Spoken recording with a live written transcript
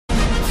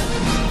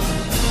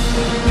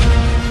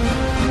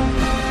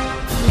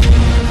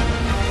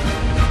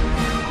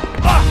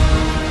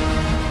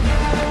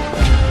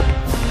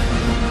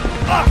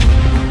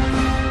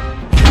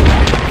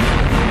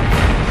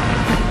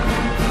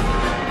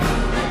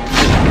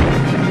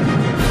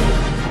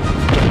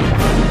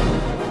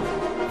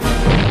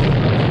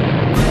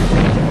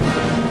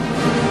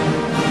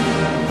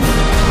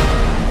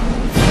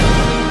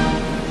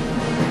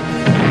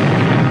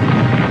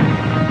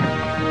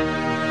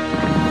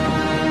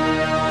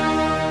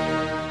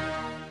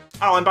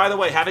Oh, and by the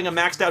way, having a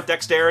maxed out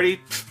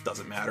dexterity,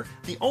 doesn't matter.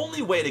 The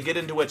only way to get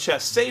into a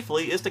chest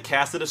safely is to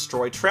cast a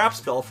destroy trap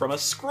spell from a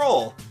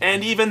scroll.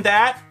 And even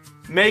that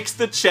makes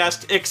the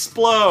chest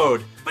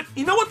explode. But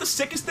you know what the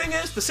sickest thing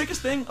is? The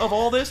sickest thing of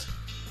all this?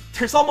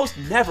 There's almost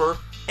never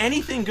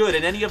anything good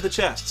in any of the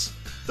chests.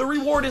 The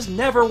reward is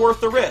never worth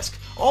the risk.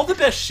 All the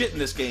best shit in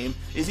this game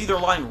is either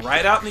lying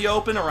right out in the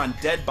open or on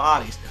dead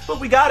bodies.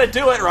 But we gotta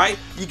do it, right?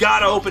 You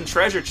gotta open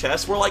treasure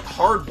chests. We're like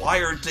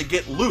hardwired to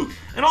get loot.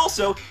 And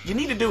also, you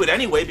need to do it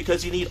anyway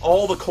because you need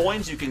all the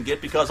coins you can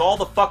get because all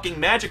the fucking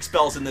magic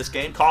spells in this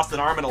game cost an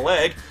arm and a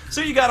leg.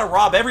 So you gotta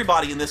rob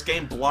everybody in this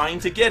game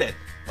blind to get it.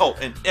 Oh,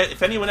 and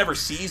if anyone ever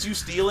sees you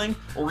stealing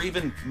or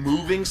even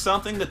moving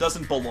something that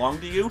doesn't belong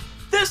to you,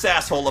 this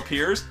asshole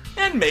appears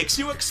and makes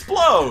you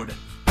explode.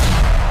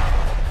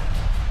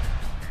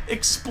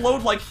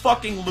 Explode like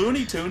fucking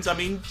Looney Tunes. I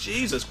mean,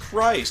 Jesus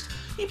Christ.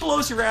 He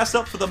blows your ass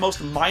up for the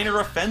most minor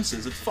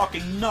offenses. It's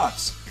fucking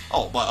nuts.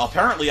 Oh, but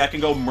apparently I can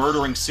go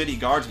murdering city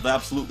guards with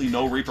absolutely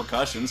no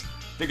repercussions.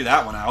 Figure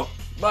that one out.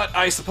 But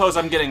I suppose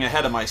I'm getting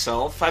ahead of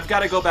myself. I've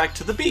got to go back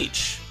to the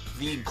beach.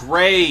 The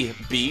gray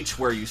beach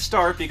where you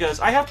start,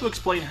 because I have to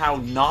explain how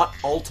not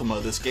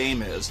Ultima this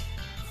game is.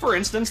 For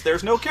instance,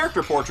 there's no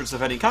character portraits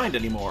of any kind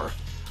anymore.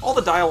 All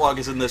the dialogue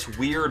is in this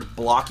weird,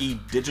 blocky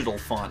digital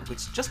font,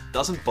 which just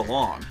doesn't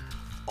belong.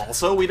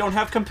 Also, we don't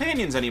have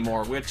companions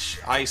anymore, which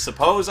I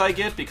suppose I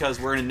get because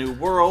we're in a new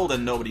world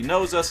and nobody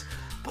knows us,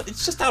 but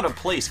it's just out of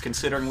place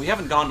considering we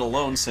haven't gone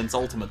alone since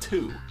Ultima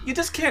 2. You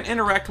just can't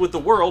interact with the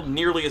world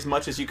nearly as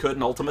much as you could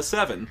in Ultima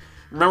 7.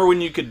 Remember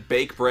when you could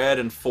bake bread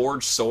and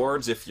forge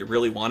swords if you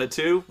really wanted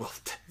to? Well,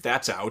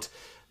 that's out.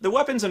 The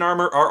weapons and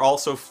armor are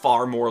also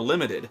far more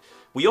limited.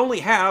 We only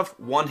have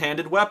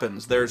one-handed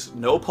weapons. There's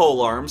no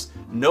polearms,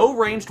 no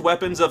ranged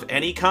weapons of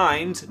any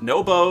kind,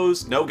 no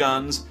bows, no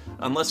guns,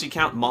 unless you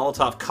count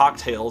Molotov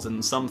cocktails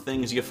and some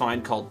things you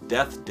find called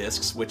death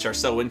discs, which are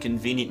so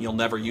inconvenient you'll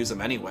never use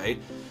them anyway.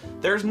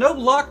 There's no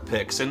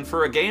lockpicks, and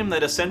for a game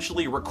that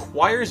essentially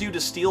requires you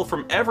to steal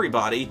from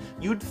everybody,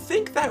 you'd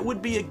think that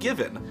would be a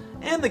given.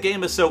 And the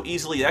game is so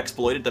easily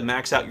exploited to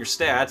max out your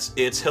stats,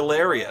 it's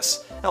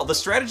hilarious. Hell, the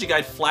strategy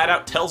guide flat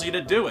out tells you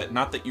to do it.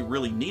 Not that you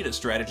really need a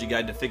strategy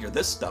guide to figure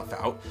this stuff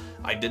out.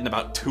 I did in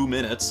about 2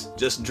 minutes.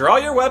 Just draw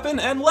your weapon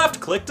and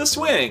left-click to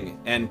swing.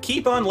 And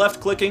keep on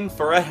left-clicking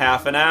for a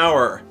half an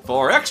hour.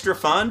 For extra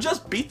fun,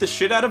 just beat the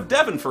shit out of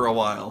Devin for a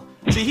while.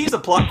 See, he's a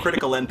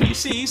plot-critical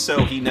NPC,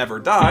 so he never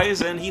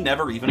dies, and he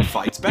never even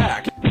fights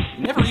back.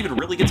 He never even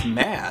really gets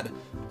mad.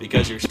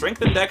 Because your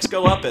strength and dex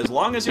go up as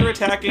long as you're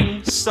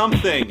attacking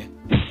something.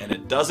 And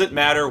it doesn't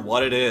matter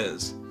what it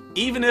is.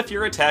 Even if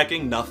you're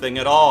attacking nothing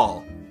at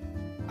all.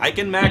 I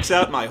can max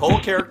out my whole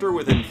character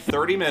within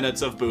 30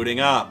 minutes of booting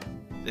up.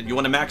 Did you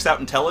want to max out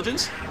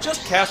intelligence?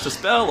 Just cast a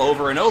spell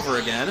over and over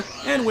again,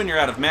 and when you're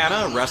out of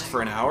mana, rest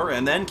for an hour,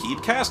 and then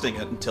keep casting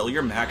it until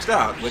you're maxed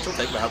out, which will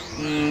take about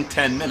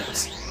 10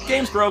 minutes.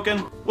 Game's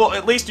broken. Well,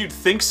 at least you'd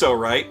think so,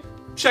 right?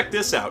 Check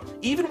this out.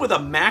 Even with a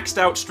maxed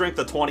out strength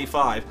of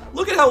 25,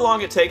 look at how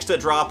long it takes to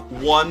drop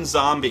one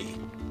zombie.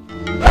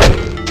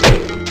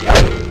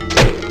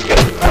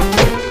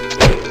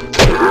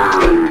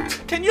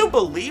 Can you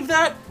believe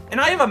that? And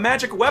I have a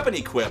magic weapon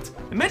equipped.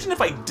 Imagine if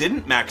I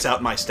didn't max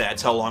out my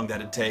stats, how long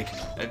that'd take.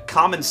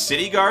 Common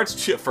city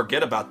guards?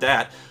 Forget about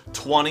that.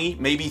 20,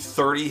 maybe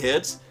 30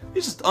 hits.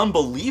 It's just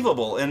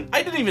unbelievable. And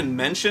I didn't even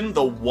mention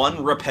the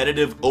one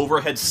repetitive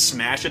overhead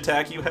smash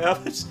attack you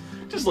have. It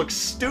just looks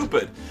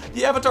stupid.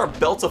 The avatar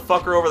belts a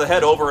fucker over the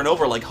head over and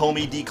over like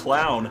Homie D.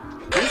 Clown.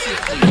 This is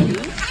for you,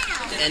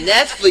 and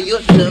that's for your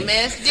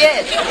dumbass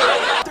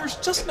dad. There's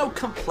just no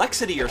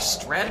complexity or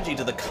strategy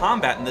to the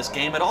combat in this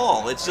game at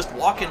all. It's just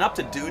walking up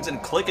to dudes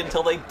and click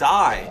until they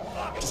die.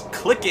 Just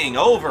clicking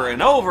over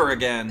and over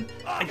again.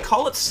 I'd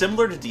call it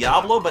similar to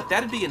Diablo, but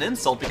that'd be an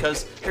insult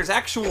because there's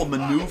actual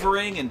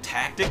maneuvering and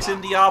tactics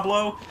in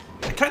Diablo.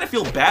 I kind of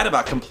feel bad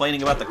about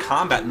complaining about the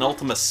combat in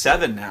Ultima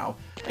 7 now.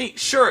 I mean,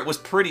 sure, it was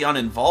pretty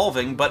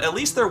uninvolving, but at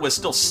least there was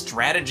still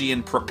strategy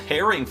in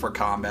preparing for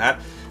combat.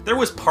 There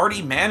was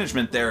party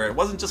management there, it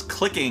wasn't just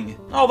clicking.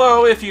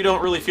 Although, if you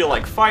don't really feel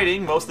like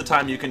fighting, most of the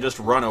time you can just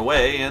run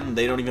away and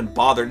they don't even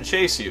bother to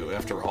chase you.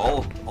 After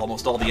all,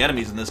 almost all the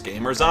enemies in this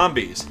game are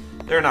zombies.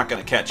 They're not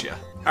gonna catch you.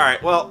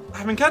 Alright, well,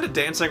 I've been kind of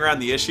dancing around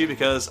the issue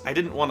because I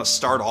didn't want to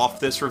start off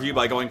this review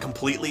by going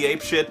completely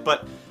apeshit,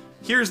 but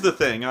here's the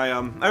thing, I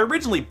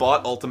originally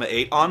bought Ultima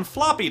 8 on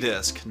floppy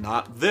disk,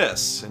 not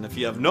this. And if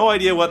you have no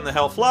idea what in the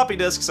hell floppy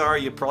disks are,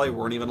 you probably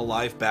weren't even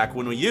alive back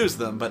when we used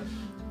them, but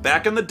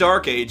back in the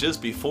dark ages,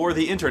 before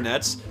the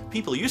internets,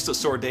 people used to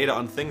store data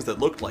on things that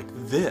looked like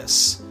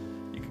this.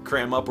 You could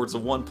cram upwards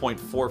of 1.44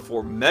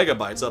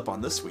 megabytes up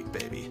on this sweet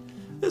baby.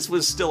 This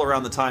was still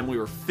around the time we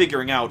were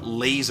figuring out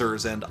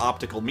lasers and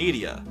optical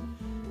media.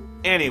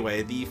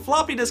 Anyway, the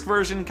floppy disk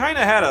version kinda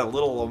had a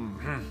little,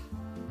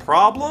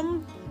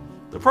 problem?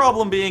 The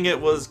problem being it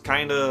was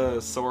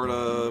kinda,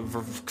 sorta,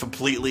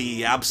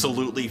 completely,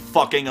 absolutely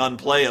fucking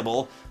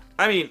unplayable.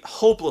 I mean,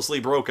 hopelessly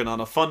broken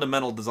on a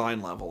fundamental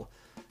design level.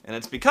 And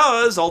it's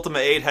because Ultima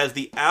VIII has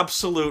the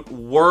absolute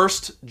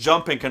worst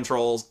jumping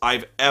controls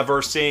I've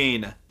ever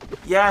seen.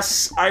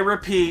 Yes, I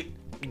repeat,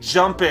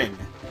 jumping.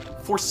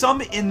 For some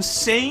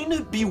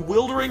insane,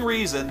 bewildering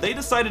reason, they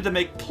decided to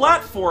make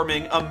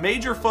platforming a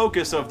major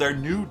focus of their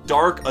new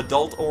dark,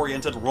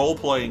 adult-oriented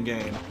role-playing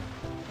game.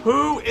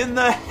 Who in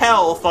the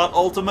hell thought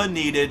Ultima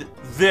needed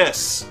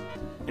this?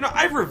 You know,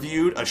 I've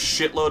reviewed a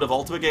shitload of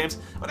Ultima games,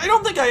 but I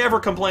don't think I ever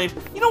complained,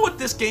 you know what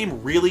this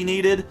game really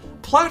needed?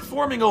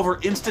 Platforming over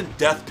instant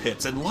death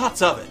pits, and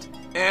lots of it.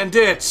 And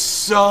it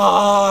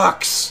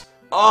sucks!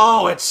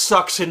 Oh, it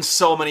sucks in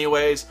so many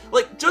ways.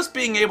 Like, just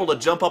being able to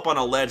jump up on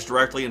a ledge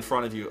directly in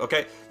front of you,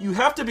 okay? You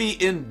have to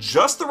be in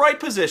just the right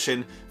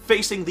position,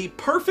 facing the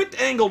perfect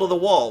angle to the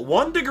wall,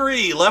 1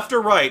 degree left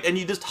or right, and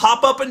you just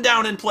hop up and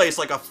down in place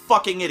like a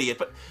fucking idiot.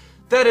 But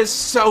that is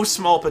so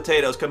small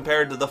potatoes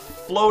compared to the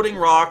floating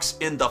rocks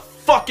in the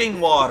fucking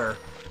water.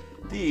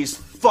 These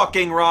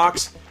fucking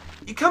rocks.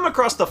 You come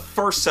across the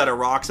first set of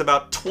rocks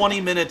about 20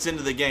 minutes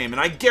into the game,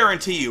 and I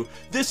guarantee you,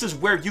 this is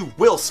where you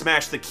will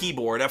smash the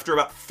keyboard after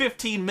about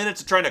 15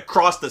 minutes of trying to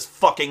cross this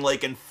fucking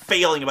lake and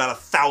failing about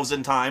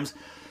 1,000 times.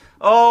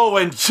 Oh,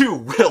 and you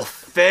will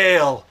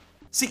fail.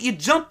 See, you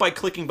jump by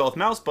clicking both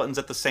mouse buttons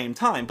at the same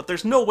time, but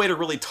there's no way to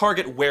really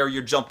target where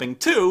you're jumping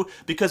to,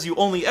 because you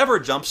only ever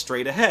jump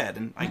straight ahead.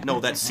 And I know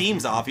that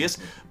seems obvious,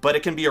 but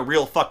it can be a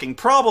real fucking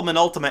problem in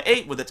Ultima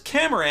VIII with its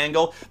camera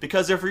angle,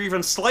 because if you're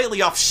even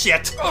slightly off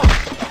shit...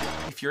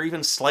 If you're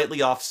even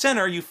slightly off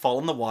center, you fall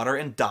in the water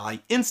and die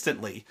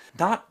instantly.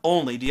 Not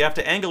only do you have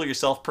to angle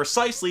yourself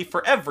precisely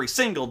for every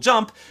single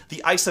jump,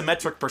 the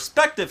isometric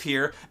perspective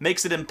here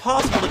makes it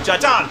impossible to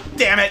judge— ah,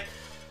 damn it!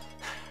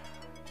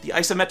 The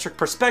isometric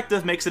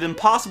perspective makes it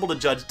impossible to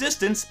judge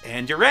distance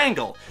and your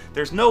angle.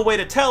 There's no way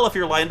to tell if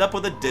you're lined up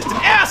with a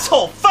distant—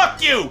 asshole!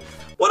 Fuck you!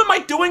 What am I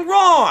doing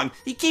wrong?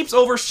 He keeps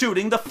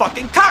overshooting the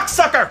fucking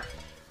cocksucker!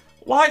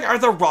 Why are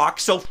the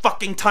rocks so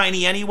fucking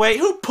tiny anyway?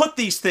 Who put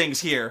these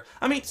things here?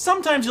 I mean,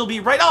 sometimes you'll be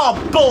right—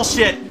 oh,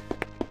 bullshit!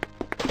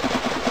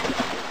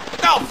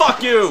 Oh,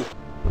 fuck you!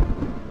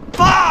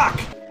 Fuck!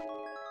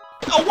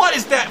 Oh, what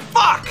is that?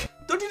 Fuck!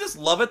 Don't you just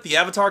love it the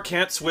Avatar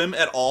can't swim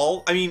at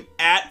all? I mean,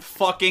 at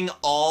fucking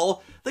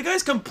all? The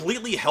guy's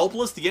completely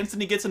helpless the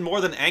instant he gets in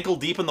more than ankle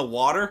deep in the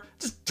water.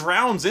 Just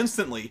drowns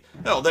instantly.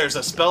 Oh, there's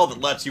a spell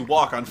that lets you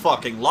walk on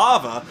fucking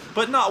lava,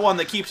 but not one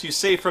that keeps you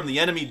safe from the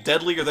enemy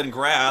deadlier than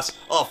grass.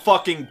 A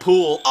fucking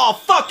pool. Oh,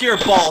 fuck your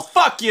balls!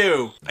 Fuck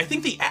you! I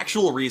think the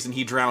actual reason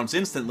he drowns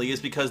instantly is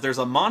because there's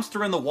a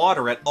monster in the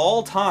water at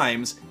all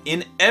times,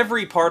 in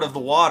every part of the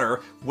water,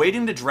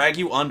 waiting to drag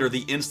you under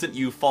the instant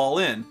you fall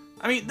in.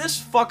 I mean,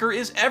 this fucker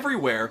is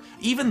everywhere.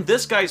 Even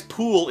this guy's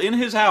pool in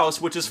his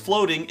house, which is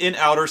floating in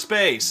outer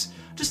space.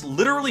 Just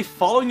literally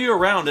following you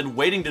around and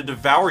waiting to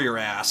devour your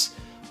ass.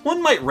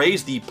 One might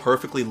raise the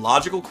perfectly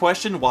logical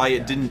question why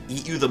it didn't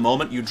eat you the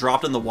moment you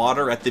dropped in the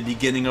water at the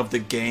beginning of the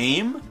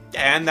game.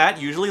 And that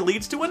usually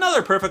leads to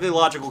another perfectly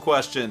logical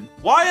question.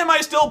 Why am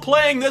I still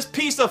playing this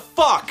piece of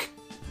fuck?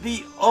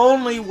 The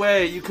only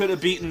way you could have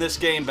beaten this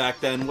game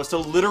back then was to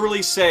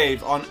literally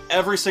save on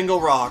every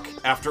single rock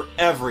after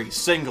every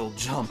single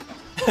jump.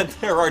 And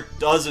there are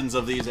dozens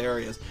of these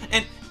areas.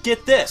 And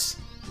get this,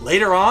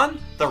 later on,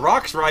 the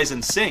rocks rise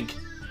and sink.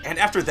 And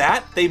after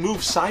that, they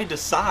move side to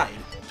side.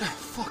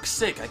 Fuck's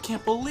sake, I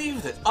can't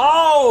believe this.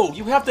 Oh,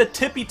 you have to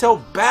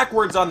tippy-toe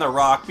backwards on the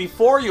rock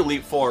before you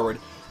leap forward.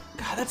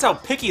 God, that's how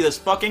picky this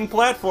fucking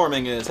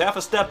platforming is. Half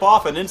a step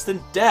off and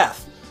instant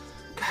death.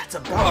 God, it's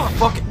about a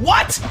fucking—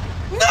 what?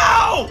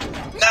 No!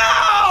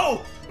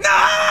 No!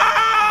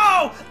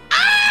 No!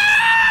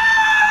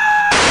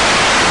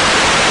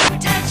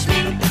 Touch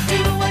me,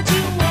 do what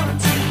you want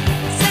to.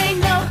 Say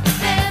no,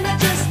 then I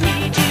just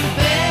need you,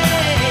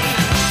 babe.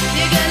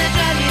 You're gonna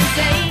drive me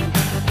insane.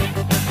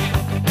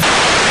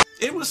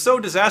 It was so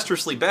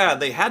disastrously bad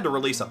they had to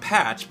release a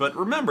patch, but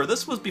remember,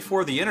 this was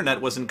before the internet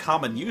was in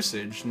common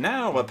usage.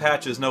 Now a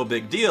patch is no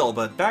big deal,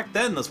 but back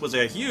then this was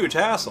a huge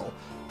hassle.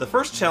 The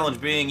first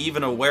challenge being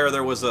even aware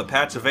there was a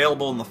patch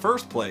available in the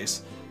first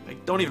place. I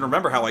don't even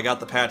remember how I got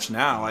the patch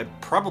now. I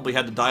probably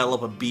had to dial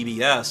up a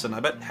BBS, and I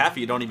bet half of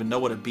you don't even know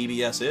what a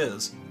BBS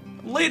is.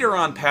 Later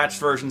on, patched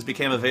versions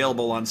became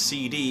available on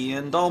CD,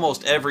 and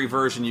almost every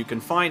version you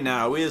can find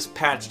now is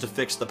patched to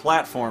fix the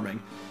platforming.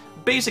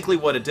 Basically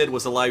what it did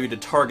was allow you to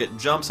target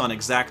jumps on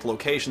exact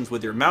locations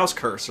with your mouse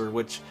cursor,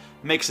 which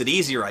makes it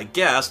easier, I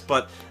guess,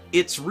 but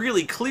it's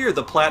really clear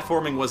the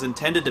platforming was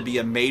intended to be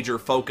a major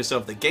focus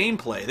of the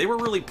gameplay. They were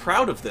really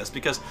proud of this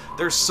because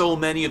there's so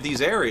many of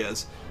these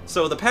areas.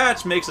 So the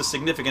patch makes a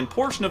significant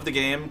portion of the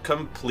game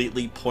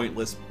completely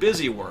pointless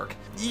busy work.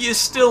 You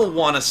still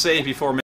want to save before